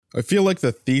I feel like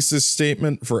the thesis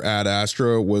statement for Ad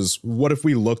Astra was, what if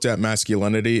we looked at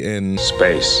masculinity in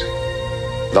space,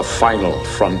 the final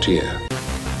frontier.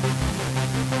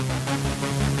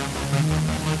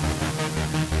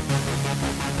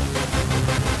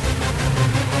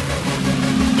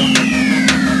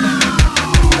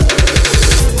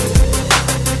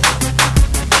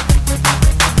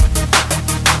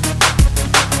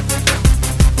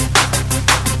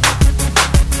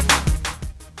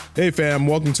 Hey fam,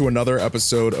 welcome to another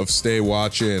episode of Stay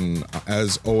Watchin'.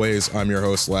 As always, I'm your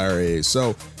host Larry.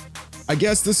 So I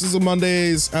guess this is a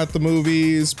Mondays at the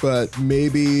movies, but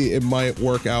maybe it might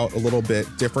work out a little bit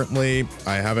differently.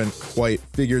 I haven't quite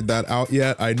figured that out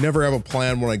yet. I never have a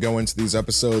plan when I go into these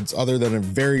episodes other than a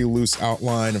very loose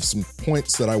outline of some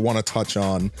points that I want to touch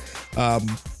on.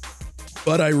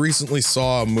 But I recently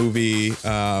saw a movie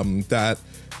that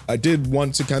I did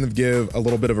want to kind of give a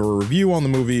little bit of a review on the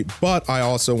movie, but I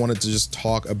also wanted to just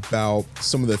talk about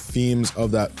some of the themes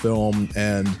of that film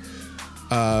and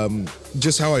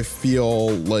just how I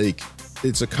feel like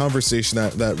it's a conversation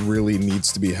that really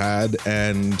needs to be had,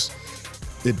 and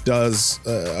it does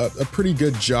a pretty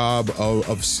good job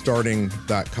of starting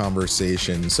that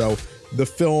conversation. So the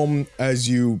film, as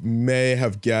you may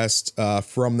have guessed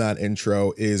from that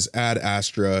intro, is Ad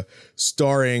Astra,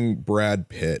 starring Brad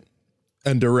Pitt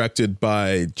and directed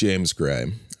by James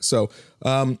Gray. So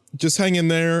just hang in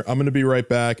there. I'm going to be right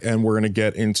back, and we're going to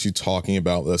get into talking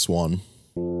about this one.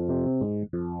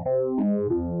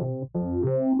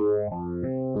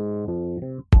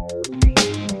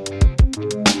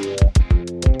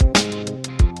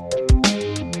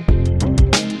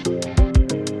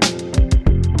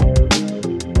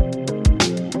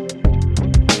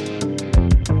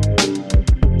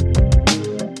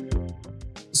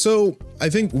 So I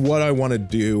think what I want to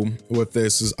do with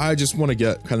this is I just want to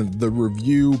get kind of the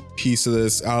review piece of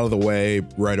this out of the way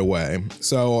right away.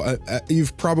 So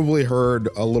you've probably heard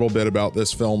a little bit about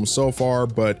this film so far,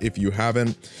 but if you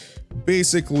haven't,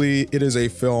 basically it is a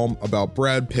film about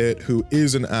Brad Pitt, who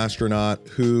is an astronaut,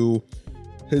 who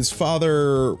his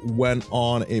father went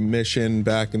on a mission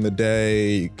back in the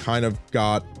day, kind of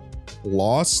got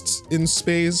lost in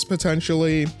space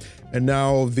potentially. And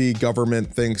now the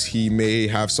government thinks he may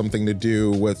have something to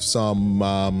do with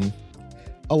some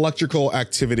electrical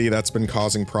activity that's been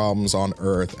causing problems on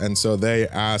Earth. And so they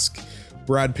ask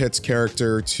Brad Pitt's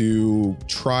character to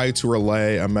try to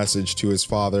relay a message to his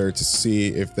father to see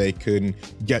if they can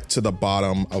get to the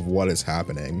bottom of what is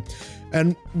happening.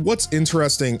 And what's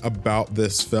interesting about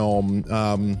this film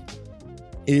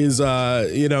is,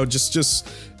 just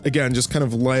kind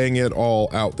of laying it all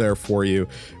out there for you.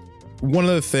 One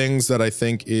of the things that I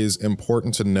think is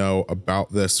important to know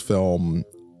about this film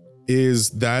is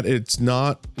that it's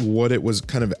not what it was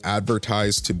kind of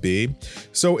advertised to be.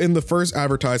 So in the first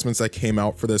advertisements that came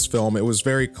out for this film, it was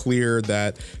very clear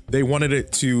that they wanted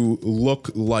it to look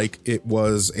like it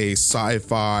was a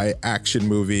sci-fi action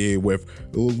movie with,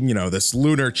 this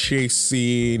lunar chase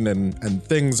scene and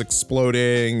things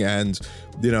exploding and,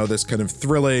 this kind of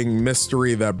thrilling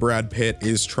mystery that Brad Pitt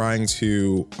is trying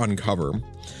to uncover.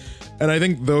 And I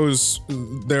think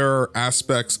there are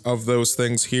aspects of those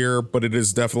things here, but it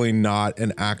is definitely not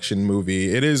an action movie.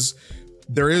 There is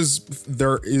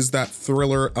that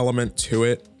thriller element to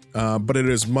it, but it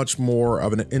is much more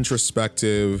of an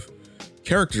introspective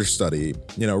character study,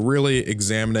 really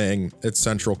examining its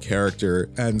central character.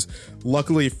 And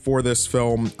luckily for this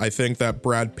film, I think that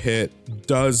Brad Pitt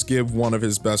does give one of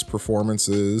his best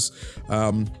performances.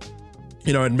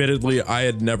 Admittedly, I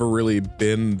had never really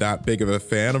been that big of a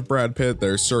fan of Brad Pitt.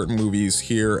 There's certain movies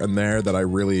here and there that I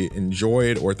really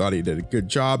enjoyed or thought he did a good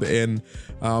job in.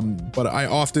 But I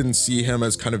often see him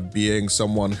as kind of being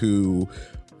someone who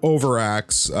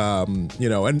overacts,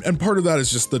 and part of that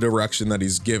is just the direction that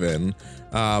he's given.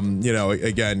 When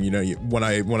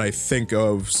I think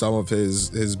of some of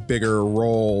his bigger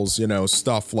roles,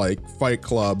 stuff like Fight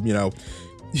Club,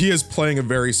 he is playing a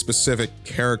very specific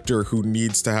character who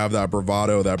needs to have that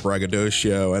bravado, that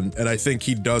braggadocio, and I think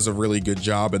he does a really good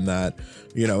job in that.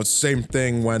 Same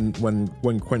thing when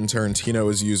Quentin Tarantino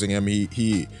is using him,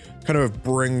 he kind of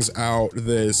brings out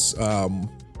this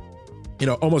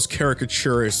almost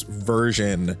caricaturist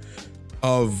version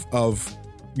of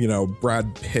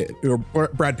Brad Pitt, or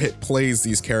Brad Pitt plays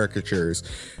these caricatures.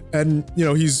 And,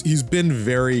 he's been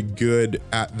very good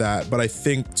at that, but I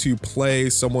think to play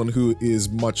someone who is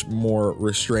much more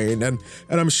restrained, and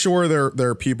I'm sure there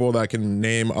are people that can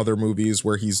name other movies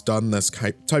where he's done this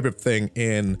type of thing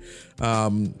in,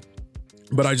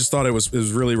 but I just thought it was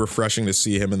really refreshing to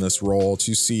see him in this role,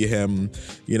 to see him,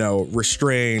 you know,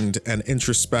 restrained and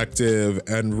introspective,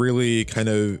 and really kind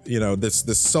of, you know, this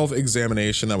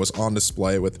self-examination that was on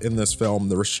display within this film,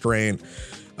 the restraint.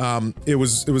 It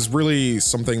was really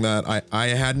something that I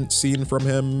hadn't seen from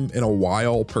him in a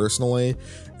while personally.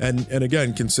 And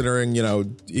again, considering, you know,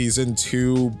 he's in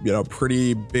two, you know,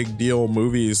 pretty big deal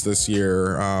movies this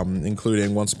year,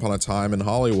 including Once Upon a Time in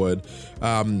Hollywood.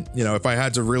 You know, if I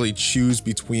had to really choose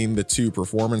between the two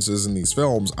performances in these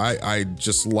films, I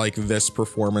just like this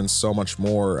performance so much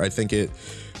more. I think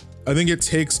it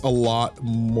takes a lot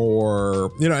more,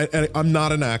 you know, and I'm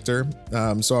not an actor,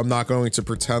 so I'm not going to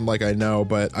pretend like I know,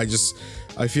 but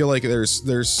I feel like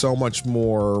there's so much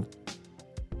more,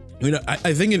 you know,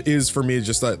 I think it is for me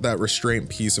just that restraint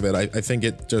piece of it. I think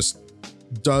it just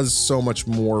does so much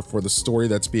more for the story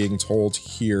that's being told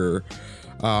here.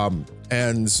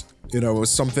 And, you know, it was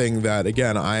something that,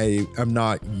 again, I am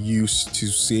not used to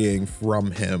seeing from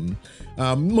him.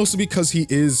 Mostly because he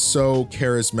is so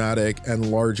charismatic and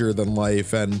larger than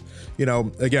life. And, you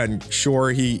know, again,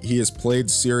 sure, he has played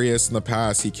serious in the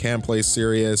past. He can play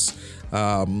serious,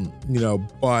 you know,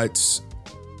 but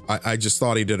I just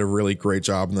thought he did a really great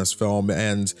job in this film.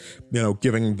 And, you know,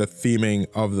 given the theming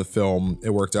of the film, it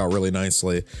worked out really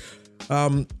nicely.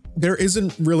 There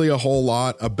isn't really a whole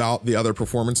lot about the other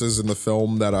performances in the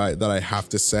film that I have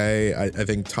to say. I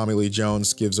think Tommy Lee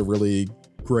Jones gives a really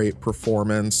great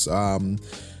performance. Ruth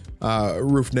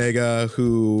Negga,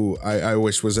 who I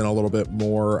wish was in a little bit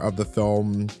more of the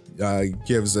film,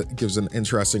 gives an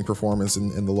interesting performance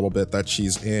in the little bit that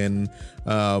she's in.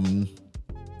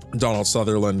 Donald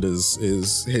Sutherland is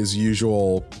his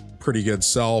usual pretty good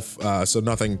self, so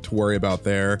nothing to worry about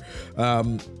there.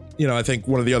 You know, I think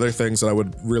one of the other things that I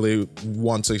would really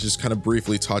want to just kind of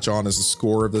briefly touch on is the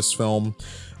score of this film.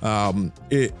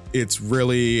 It's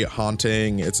really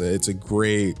haunting. It's a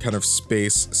great kind of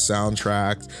space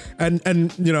soundtrack,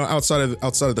 and you know, outside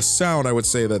of the sound, I would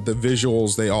say that the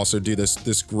visuals, they also do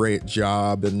this great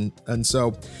job, and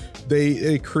so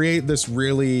they create this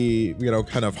really, you know,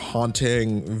 kind of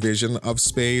haunting vision of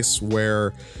space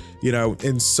where, you know,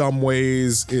 in some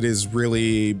ways it is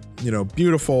really, you know,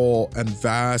 beautiful and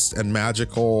vast and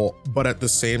magical, but at the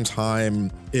same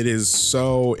time, it is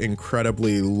so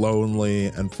incredibly lonely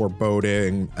and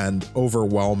foreboding and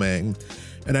overwhelming.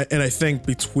 And I think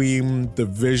between the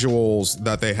visuals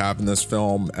that they have in this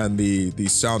film and the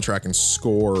soundtrack and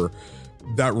score,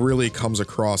 that really comes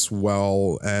across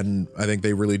well. And I think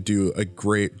they really do a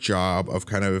great job of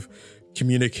kind of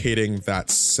communicating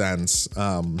that sense.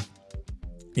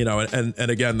 You know, and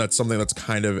again, that's something that's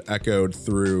kind of echoed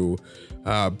through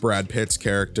Brad Pitt's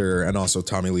character and also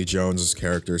Tommy Lee Jones's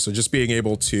character. So just being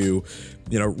able to,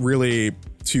 you know, really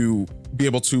to be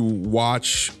able to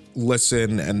watch,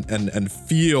 listen, and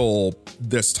feel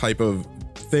this type of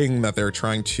thing that they're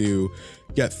trying to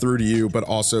get through to you, but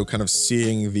also kind of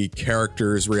seeing the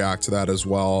characters react to that as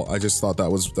well. I just thought that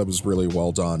was really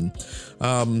well done.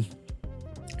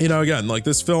 You know, again, like,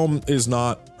 this film is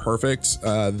not perfect.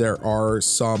 There are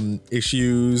some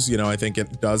issues, you know, I think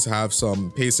it does have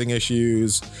some pacing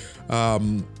issues,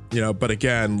 you know, but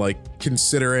again, like,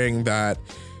 considering that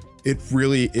it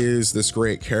really is this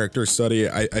great character study,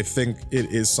 I think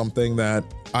it is something that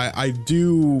I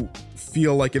do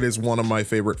feel like it is one of my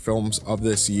favorite films of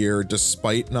this year,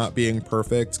 despite not being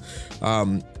perfect.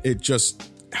 It just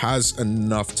has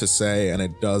enough to say, and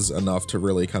it does enough to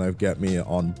really kind of get me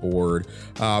on board.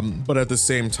 But at the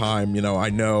same time, you know, I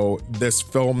know this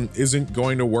film isn't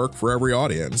going to work for every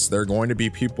audience. There are going to be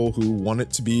people who want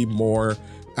it to be more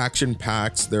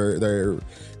action-packed. They're,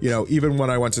 you know, even when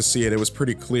I went to see it, it was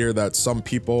pretty clear that some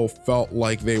people felt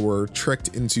like they were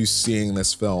tricked into seeing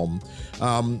this film,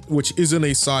 which isn't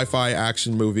a sci-fi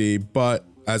action movie, but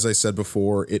as I said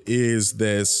before, it is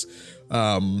this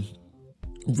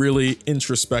really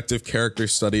introspective character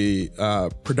study,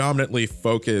 predominantly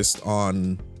focused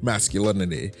on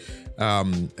masculinity,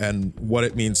 and what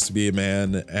it means to be a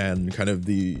man, and kind of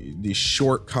the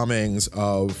shortcomings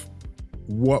of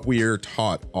what we are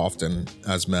taught often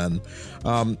as men.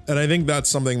 And I think that's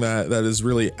something that is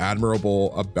really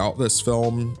admirable about this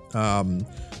film.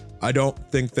 I don't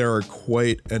think there are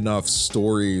quite enough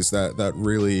stories that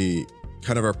really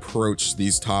kind of approach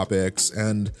these topics,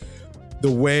 and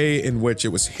the way in which it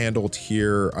was handled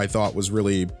here, I thought, was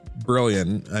really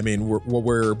brilliant. I mean, what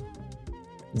we're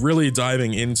really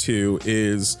diving into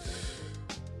is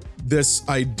this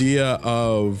idea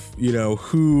of, you know,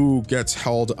 who gets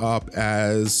held up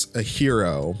as a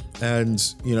hero, and,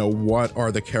 you know, what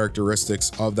are the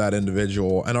characteristics of that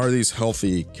individual, and are these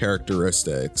healthy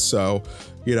characteristics? So,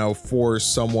 you know, for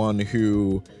someone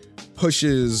who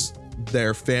pushes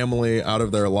their family out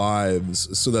of their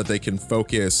lives so that they can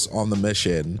focus on the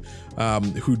mission,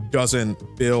 who doesn't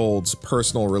build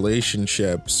personal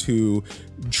relationships, who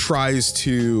tries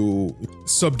to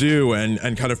subdue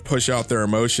and kind of push out their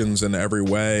emotions in every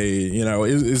way. You know,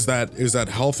 is that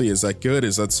healthy? Is that good?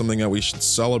 Is that something that we should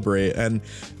celebrate? And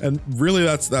really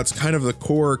that's kind of the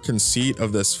core conceit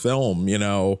of this film. You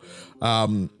know,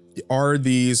 are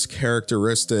these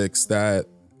characteristics that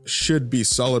should be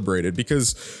celebrated?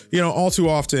 Because, you know, all too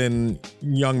often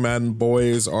young men,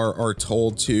 boys are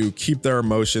told to keep their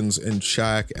emotions in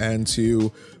check and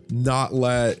to not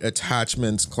let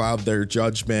attachments cloud their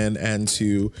judgment, and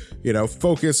to, you know,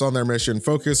 focus on their mission,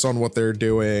 focus on what they're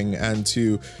doing, and to,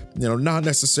 you know, not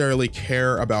necessarily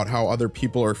care about how other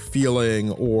people are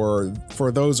feeling or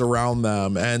for those around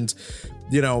them. And,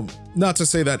 you know, not to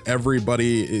say that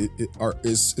everybody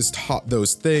is taught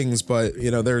those things, but,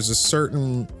 you know, there's a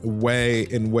certain way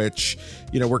in which,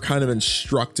 you know, we're kind of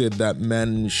instructed that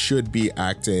men should be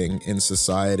acting in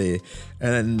society.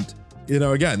 And, you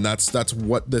know, again, that's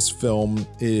what this film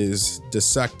is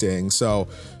dissecting. So,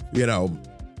 you know,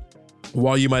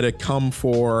 while you might have come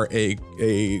for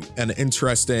an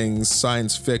interesting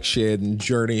science fiction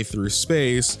journey through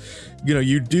space, you know,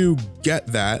 you do get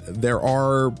that. There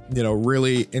are, you know,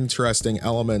 really interesting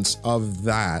elements of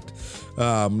that.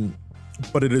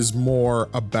 But it is more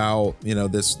about, you know,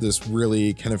 this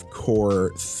really kind of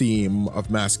core theme of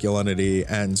masculinity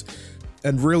and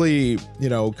really, you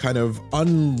know, kind of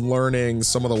unlearning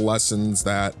some of the lessons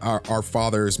that our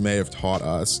fathers may have taught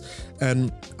us.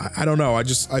 And I don't know,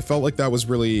 I felt like that was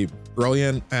really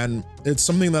brilliant. And it's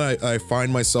something that I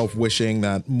find myself wishing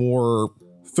that more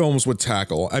films would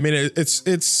tackle. I mean,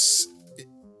 it's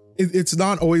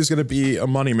not always going to be a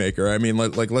moneymaker. I mean,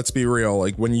 like, let's be real.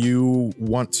 Like, when you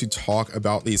want to talk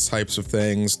about these types of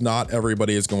things, not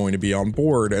everybody is going to be on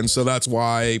board. And so that's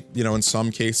why, you know, in some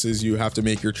cases you have to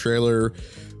make your trailer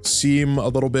seem a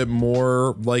little bit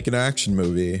more like an action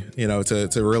movie, you know, to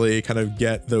really kind of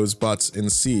get those butts in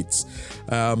seats,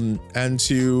 and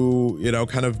to, you know,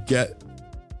 kind of get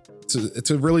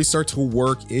to really start to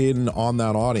work in on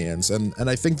that audience. And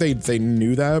I think they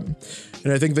knew that.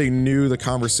 And I think they knew the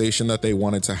conversation that they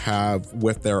wanted to have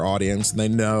with their audience. And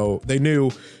they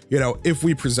knew, you know, if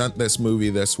we present this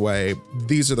movie this way,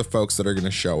 these are the folks that are going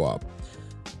to show up.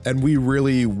 And we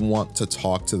really want to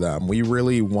talk to them. We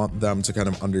really want them to kind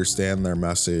of understand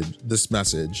this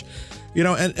message, you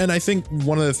know. And I think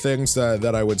one of the things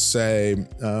that I would say,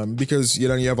 because, you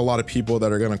know, you have a lot of people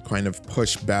that are going to kind of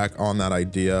push back on that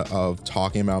idea of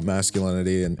talking about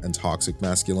masculinity and toxic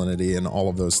masculinity and all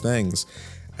of those things.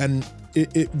 And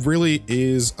it really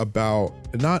is about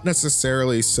not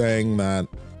necessarily saying that,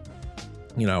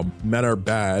 you know, men are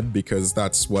bad, because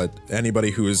that's what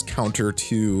anybody who is counter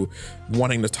to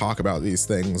wanting to talk about these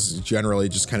things generally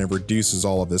just kind of reduces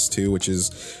all of this to, which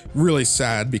is really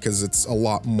sad because it's a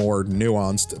lot more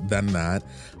nuanced than that.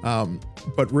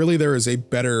 But really there is a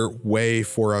better way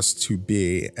for us to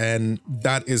be. And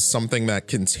that is something that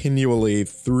continually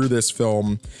through this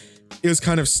film is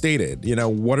kind of stated. You know,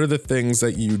 what are the things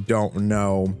that you don't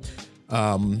know?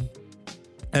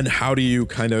 And how do you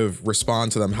kind of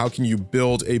respond to them? How can you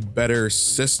build a better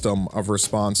system of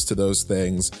response to those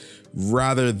things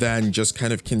rather than just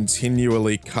kind of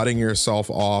continually cutting yourself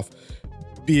off,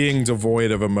 being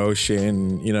devoid of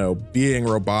emotion, you know, being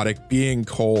robotic, being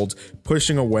cold,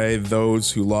 pushing away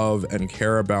those who love and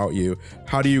care about you?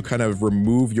 How do you kind of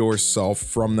remove yourself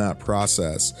from that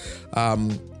process?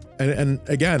 And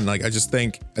again, like, I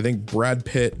think Brad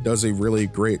Pitt does a really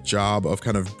great job of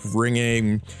kind of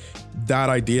bringing that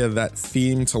idea, that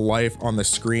theme to life on the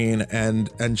screen,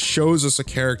 and shows us a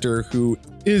character who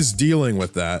is dealing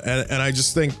with that. And I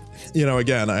just think, you know,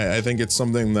 again, I think it's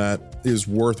something that is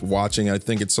worth watching. I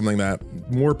think it's something that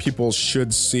more people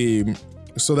should see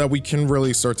so that we can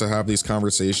really start to have these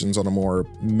conversations on a more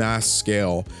mass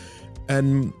scale.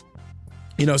 And,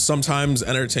 you know, sometimes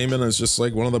entertainment is just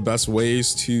like one of the best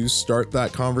ways to start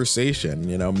that conversation.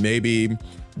 You know, maybe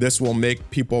this will make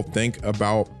people think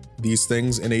about these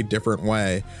things in a different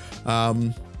way.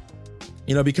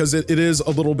 You know, because it is a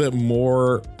little bit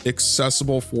more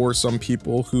accessible for some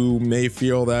people who may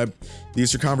feel that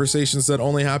these are conversations that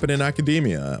only happen in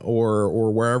academia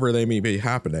or wherever they may be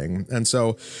happening. And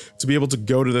so to be able to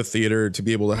go to the theater, to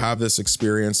be able to have this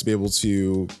experience, to be able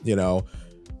to, you know,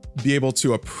 be able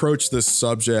to approach this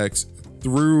subject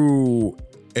through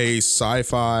a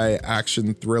sci-fi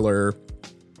action thriller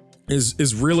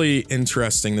is really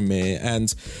interesting to me.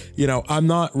 And, you know, I'm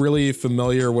not really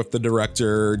familiar with the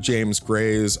director James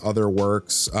Gray's other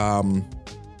works. You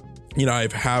know, I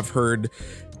have heard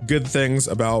good things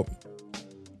about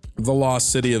The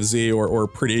Lost City of Z, or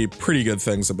pretty good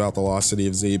things about The Lost City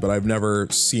of Z, but I've never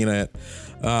seen it.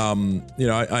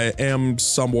 I am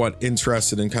somewhat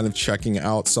interested in kind of checking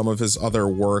out some of his other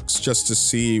works just to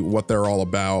see what they're all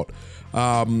about.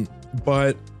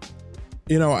 But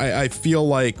I feel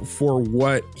like for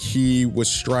what he was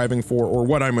striving for, or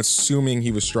what I'm assuming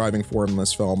he was striving for in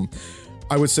this film,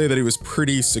 I would say that he was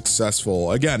pretty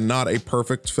successful. Again, not a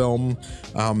perfect film.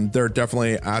 There are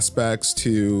definitely aspects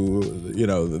to,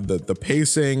 the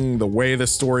pacing, the way the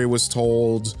story was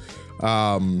told,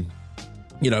 some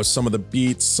of the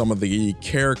beats, some of the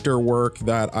character work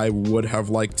that I would have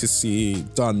liked to see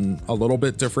done a little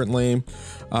bit differently.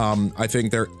 I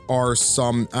think there are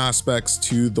some aspects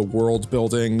to the world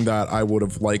building that I would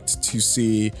have liked to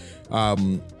see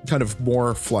kind of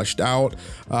more fleshed out.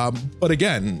 But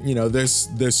again,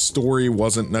 this story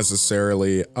wasn't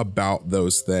necessarily about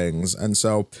those things. And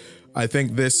so I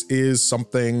think this is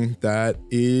something that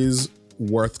is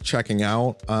worth checking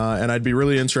out. And I'd be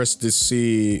really interested to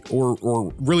see,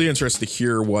 or really interested to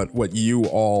hear what you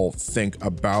all think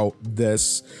about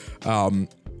this.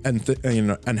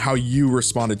 And how you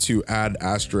responded to Ad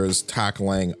Astra's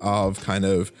tackling of kind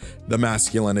of the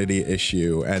masculinity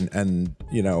issue, and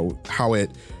how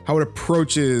it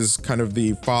approaches kind of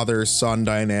the father-son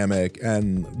dynamic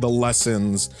and the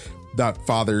lessons that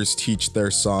fathers teach their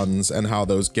sons and how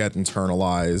those get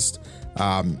internalized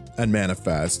and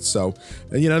manifest. So,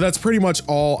 that's pretty much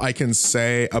all I can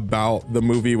say about the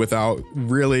movie without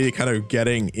really kind of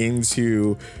getting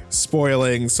into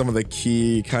spoiling some of the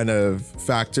key kind of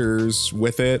factors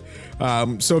with it.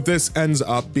 So if this ends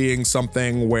up being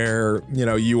something where,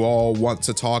 you all want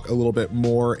to talk a little bit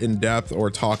more in depth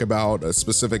or talk about a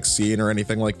specific scene or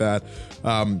anything like that,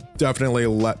 definitely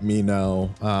let me know.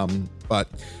 But,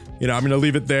 I'm going to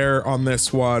leave it there on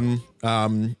this one. We're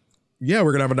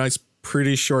going to have a nice,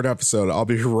 pretty short episode. I'll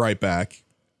be right back.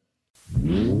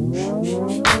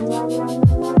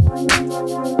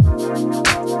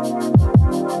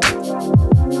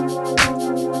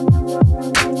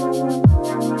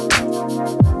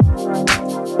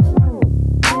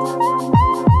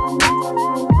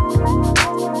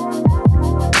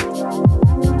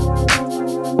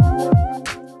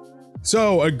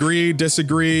 So, agree,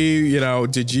 disagree,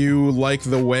 did you like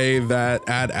the way that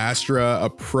Ad Astra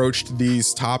approached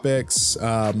these topics?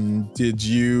 Did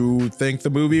you think the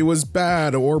movie was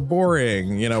bad or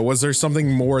boring? Was there something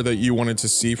more that you wanted to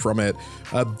see from it?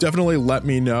 Definitely let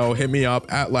me know. Hit me up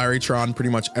at LarryTron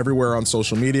pretty much everywhere on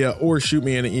social media, or shoot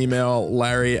me an email,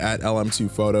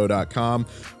 larry@lm2photo.com.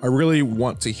 I really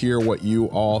want to hear what you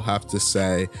all have to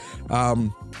say.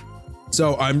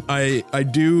 So I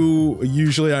do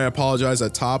usually, I apologize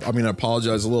at top. I'm going to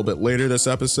apologize a little bit later this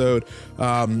episode.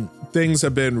 Things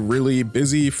have been really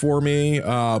busy for me.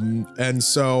 And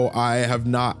so I have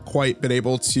not quite been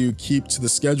able to keep to the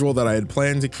schedule that I had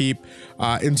planned to keep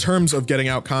in terms of getting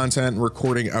out content,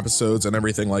 recording episodes and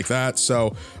everything like that.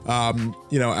 So,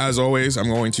 as always, I'm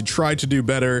going to try to do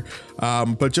better.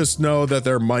 But just know that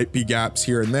there might be gaps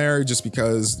here and there just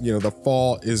because, the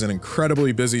fall is an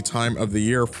incredibly busy time of the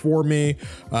year for me.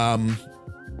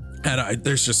 And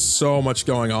there's just so much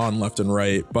going on left and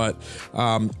right, but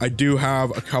I do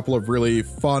have a couple of really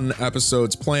fun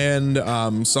episodes planned,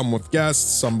 some with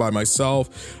guests, some by myself.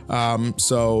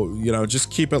 So,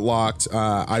 just keep it locked.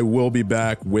 I will be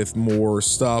back with more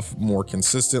stuff more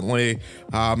consistently.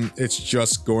 It's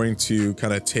just going to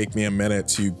kind of take me a minute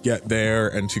to get there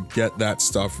and to get that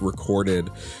stuff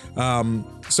recorded.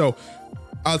 So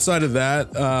outside of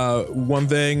that, one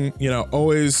thing,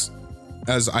 always,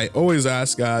 as I always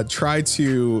ask, try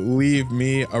to leave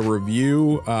me a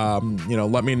review,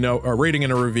 let me know, a rating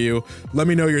and a review. Let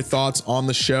me know your thoughts on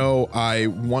the show. I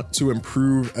want to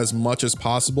improve as much as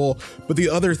possible. But the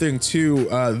other thing too,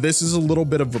 this is a little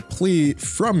bit of a plea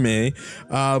from me.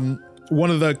 One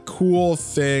of the cool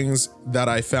things that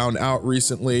I found out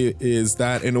recently is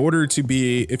that in order to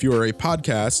be, if you are a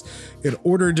podcast, in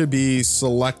order to be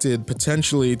selected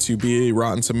potentially to be a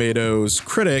Rotten Tomatoes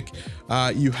critic,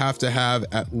 you have to have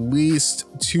at least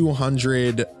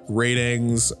 200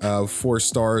 ratings of 4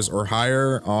 stars or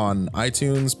higher on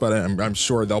iTunes, but I'm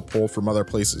sure they'll pull from other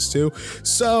places too.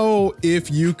 So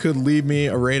if you could leave me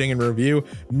a rating and review,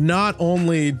 not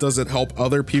only does it help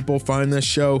other people find this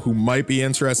show who might be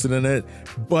interested in it,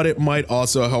 but it might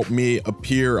also help me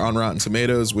appear on Rotten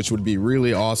Tomatoes, which would be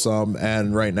really awesome.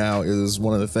 And right now is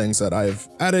one of the things that I've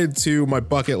added to my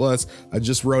bucket list. I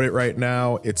just wrote it right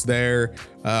now. It's there.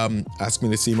 Ask me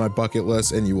to see my bucket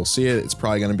list and you will see it. It's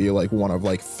probably going to be like one of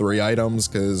like 3 items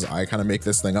because I kind of make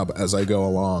this thing up as I go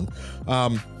along.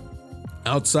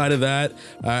 Outside of that,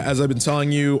 as I've been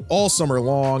telling you all summer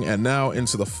long and now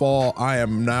into the fall, I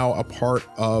am now a part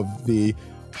of the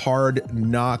Hard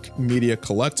Knock Media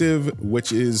Collective,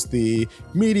 which is the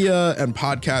media and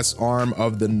podcast arm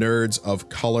of the Nerds of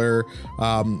Color,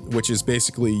 which is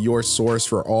basically your source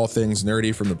for all things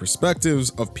nerdy from the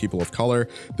perspectives of people of color.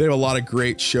 They have a lot of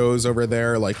great shows over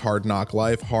there, like Hard Knock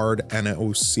Life, Hard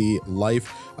NOC Life,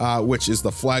 which is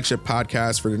the flagship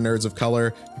podcast for the Nerds of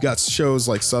Color. You got shows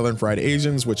like Southern Fried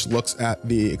Asians, which looks at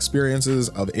the experiences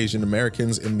of Asian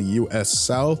Americans in the US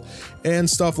South, and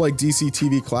stuff like DC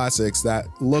TV Classics that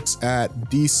looks at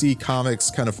DC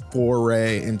Comics kind of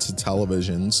foray into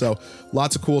television. So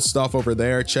lots of cool stuff over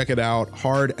there. Check it out,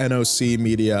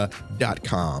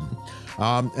 hardnocmedia.com.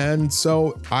 And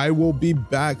so I will be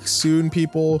back soon,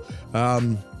 people.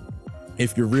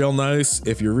 If you're real nice,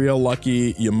 if you're real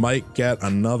lucky, you might get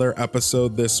another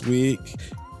episode this week.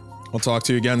 I'll talk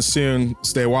to you again soon.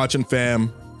 Stay watching,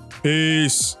 fam.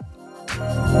 Peace.